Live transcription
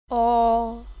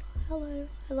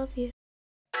love you.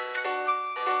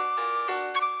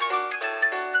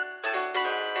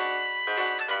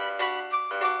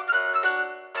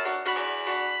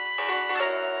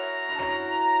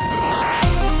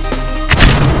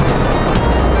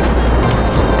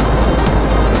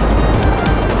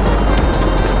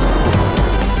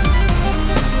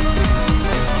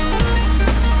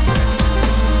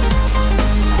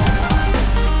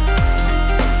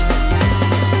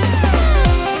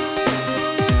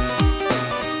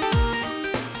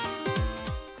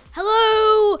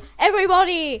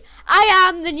 Everybody, I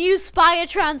am the new Spire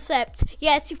Transept.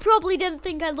 Yes, you probably didn't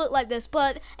think I looked like this,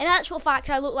 but in actual fact,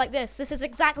 I look like this. This is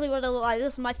exactly what I look like.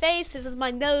 This is my face, this is my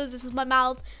nose, this is my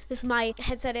mouth, this is my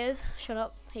headset is. Shut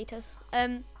up, haters.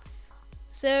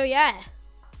 So yeah.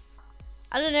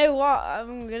 I don't know what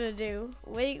I'm gonna do.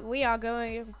 We are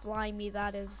going, blimey,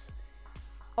 that is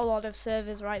a lot of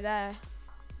servers right there.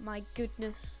 My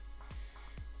goodness.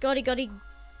 Goddy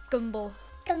gumble.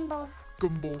 Gumble.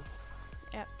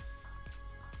 Yep.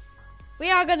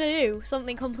 We are gonna do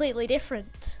something completely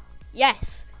different.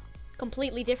 Yes,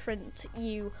 completely different,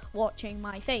 you watching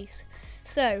my face.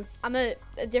 So, I'm a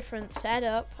different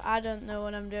setup. I don't know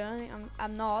what I'm doing.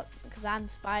 I'm not, because I'm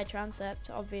Spire Transept,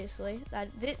 obviously.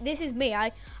 This is me.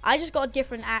 I just got a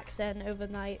different accent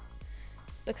overnight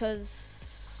because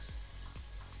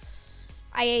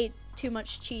I ate too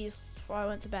much cheese before I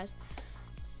went to bed.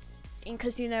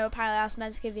 Because, you know, apparently that's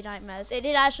meant to give you nightmares. It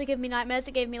did actually give me nightmares.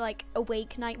 It gave me, like,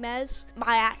 awake nightmares.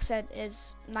 My accent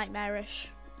is nightmarish.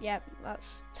 Yep,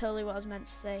 that's totally what I was meant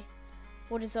to say.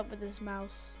 What is up with this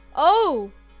mouse?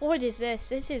 Oh! What is this?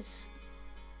 This is...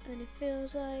 And it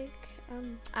feels like...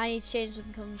 I need to change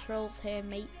some controls here,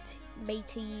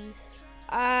 mateys.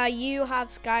 You have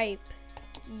Skype.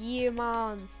 You,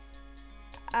 man.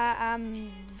 I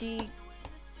am the...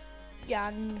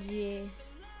 Ganji.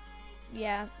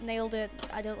 Yeah, nailed it.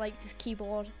 I don't like this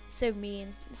keyboard. So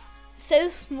mean. It's so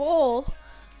small.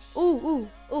 Ooh,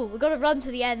 we gotta run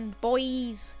to the end.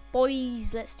 Boys,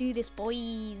 let's do this,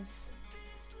 boys.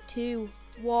 2,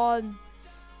 1.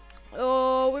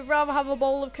 Oh, we'd rather have a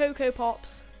bowl of Cocoa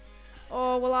Pops.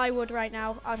 Oh, well, I would right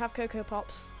now. I'd have Cocoa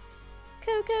Pops.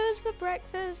 Coco's for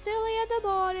breakfast, early in the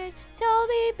morning. Tell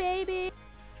me, baby.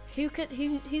 Who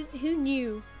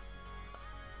knew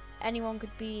anyone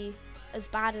could be as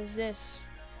bad as this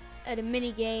at a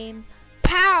mini game?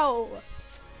 Pow!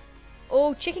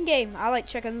 Oh, chicken game. I like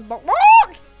chickens, but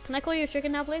can I call you a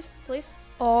chicken now, please? Please?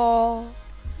 Oh,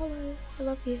 hello. I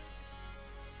love you.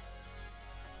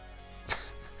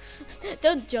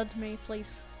 Don't judge me,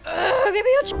 please. Give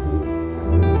me your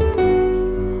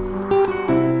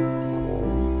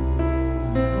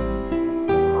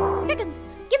chickens.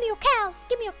 Give me your cows.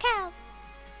 Give me your cows.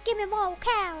 Give me more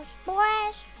cows,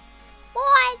 boys.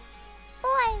 Boys.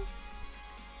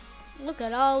 Look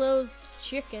at all those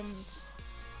chickens.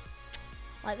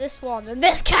 Like this one and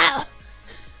this cow.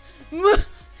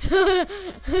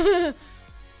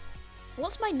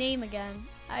 What's my name again?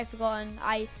 I've forgotten.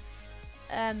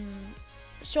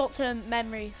 Short-term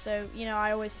memory, so you know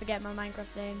I always forget my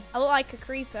Minecraft name. I look like a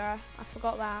creeper. I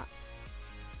forgot that.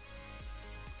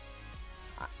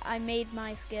 I made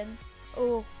my skin.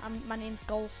 Oh, my name's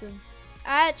Golson.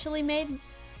 I actually made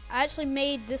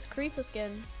this creeper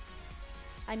skin.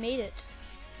 I made it.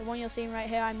 The one you're seeing right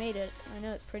here, I made it. I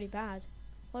know it's pretty bad.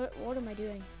 What am I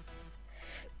doing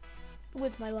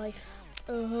with my life?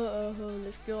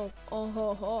 Let's go.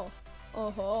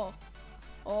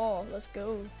 Oh, let's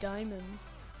go. Diamonds,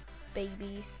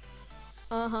 baby.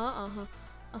 Where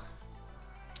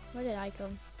did I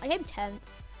come? I came 10th.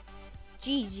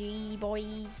 GG,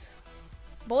 boys.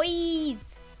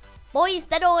 Boys,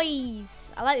 the noise!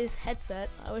 I like this headset.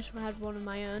 I wish I had one of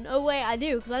my own. Oh wait, I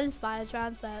do, because I'm Spire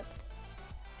Transept.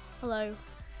 Hello.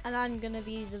 And I'm gonna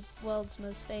be the world's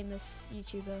most famous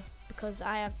YouTuber, because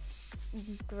I have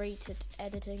great at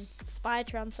editing. Spire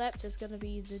Transept is gonna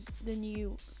be the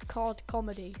new COD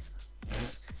comedy.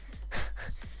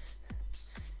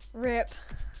 RIP.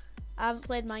 I haven't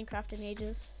played Minecraft in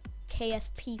ages.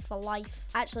 KSP for life.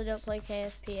 I actually don't play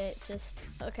KSP, it's just,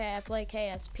 okay, I play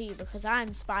KSP because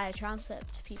I'm Spire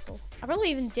Transept, people. I probably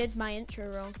even did my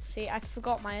intro wrong. See, I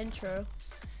forgot my intro.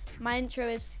 My intro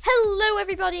is, hello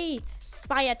everybody!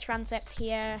 Spire Transept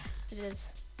here. It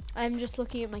is. I'm just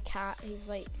looking at my cat, he's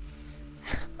like...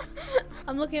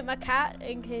 I'm looking at my cat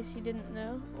in case you didn't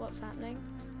know what's happening.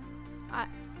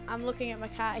 I'm looking at my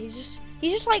cat, he's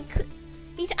just like,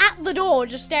 he's at the door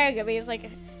just staring at me. He's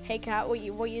like, hey cat, what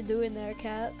you doing there,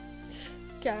 cat?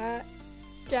 Cat,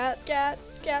 what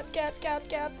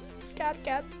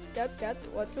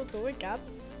you doing, cat?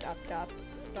 Cat.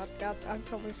 God, I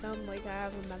probably sound like I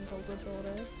have a mental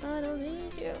disorder. I don't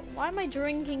need you. Why am I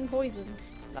drinking poison?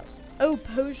 That's... Oh,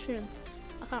 potion.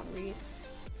 I can't read.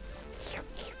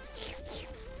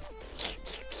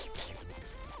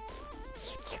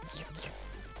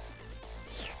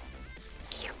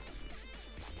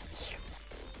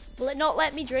 Will it not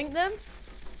let me drink them?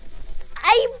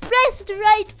 I pressed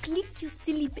right click, you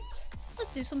silly bitch. Let's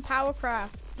do some power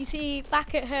craft. You see,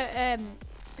 back at her,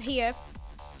 here,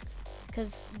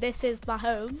 because this is my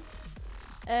home,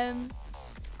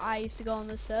 I used to go on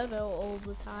the server all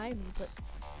the time, but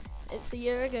it's a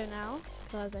year ago now,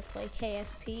 because I play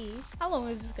KSP. How long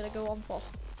is this gonna go on for?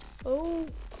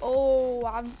 Oh,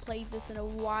 I haven't played this in a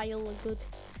while.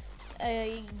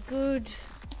 A good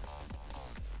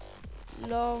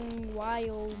long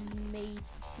while,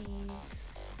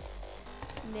 mateys.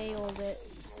 Nailed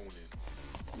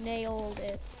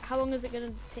it. How long is it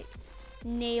gonna take?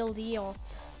 Nailed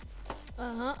it.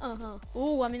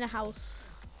 Oh, I'm in a house.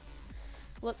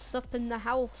 What's up in the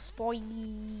house,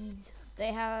 boys?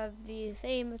 They have the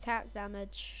same attack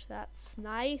damage. That's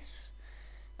nice.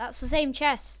 That's the same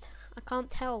chest. I can't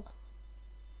tell.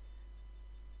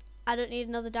 I don't need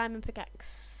another diamond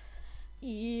pickaxe.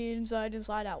 Inside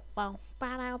out. Wow.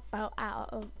 Why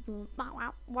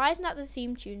isn't that the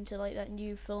theme tune to like that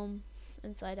new film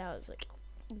Inside Out? It's like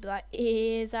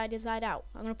inside out.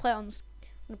 I'm gonna play it on. I'm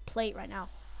gonna play it right now.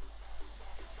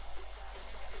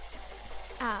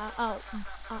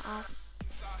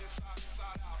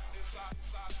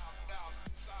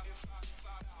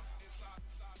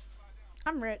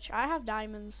 I'm rich. I have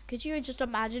diamonds. Could you just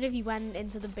imagine if you went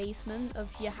into the basement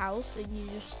of your house and you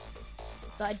just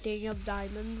started digging up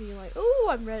diamonds and you're like, oh,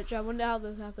 I'm rich. I wonder how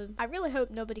this happened. I really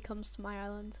hope nobody comes to my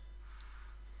island.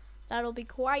 That'll be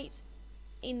quite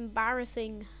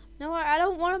embarrassing. No, I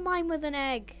don't want to mine with an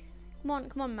egg.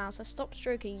 Come on, mouse. I stopped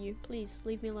stroking you. Please,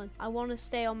 leave me alone. I want to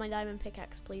stay on my diamond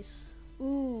pickaxe, please.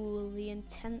 Ooh, the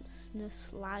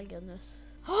intenseness, laggerness.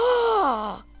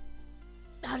 How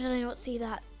did I not see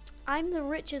that? I'm the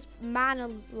richest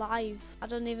man alive. I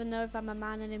don't even know if I'm a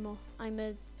man anymore. I'm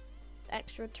a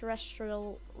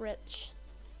extraterrestrial rich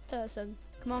person.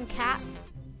 Come on, cat.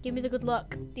 Give me the good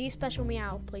luck. Do you special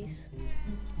meow, please?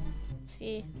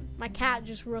 See, my cat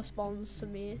just responds to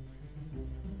me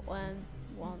when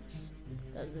once,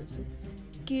 because it's a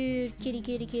good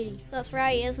kitty. That's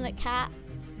right, isn't it, cat?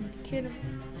 Are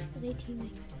they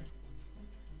teaming?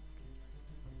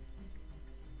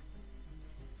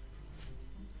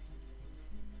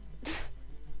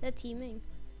 They're teaming.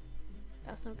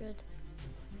 That's not good.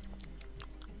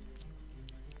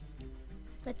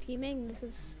 They're teaming. This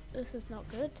is not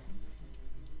good.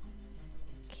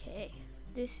 Okay.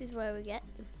 This is where we get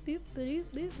the boop boop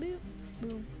boop boop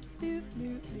boom boop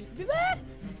boop boop boop. Ah!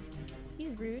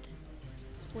 He's rude.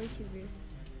 Way too rude.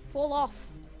 Fall off.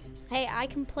 Hey, I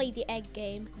can play the egg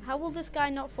game. How will this guy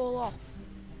not fall off?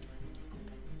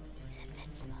 He's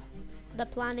invincible. They're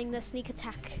planning their sneak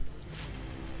attack.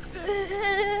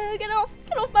 Get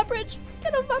off my bridge.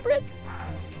 Get off my bridge.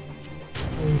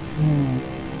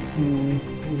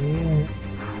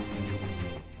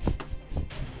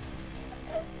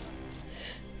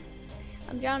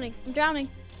 I'm drowning.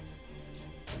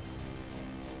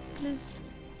 Please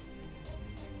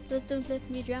don't let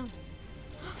me drown.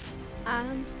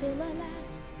 I'm still alive.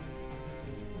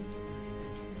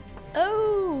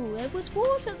 Oh, there was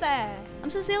water there. I'm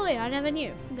so silly, I never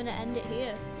knew. I'm gonna end it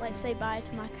here. Let's say bye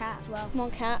to my cat as well. Come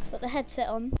on, cat, put the headset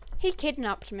on. He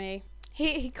kidnapped me.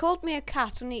 He called me a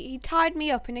cat and he tied me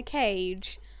up in a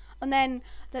cage and then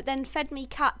fed me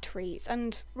cat treats.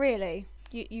 And really,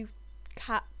 you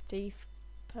cat thief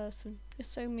person, you're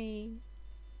so mean.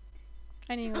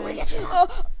 Anyway.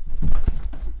 Oh,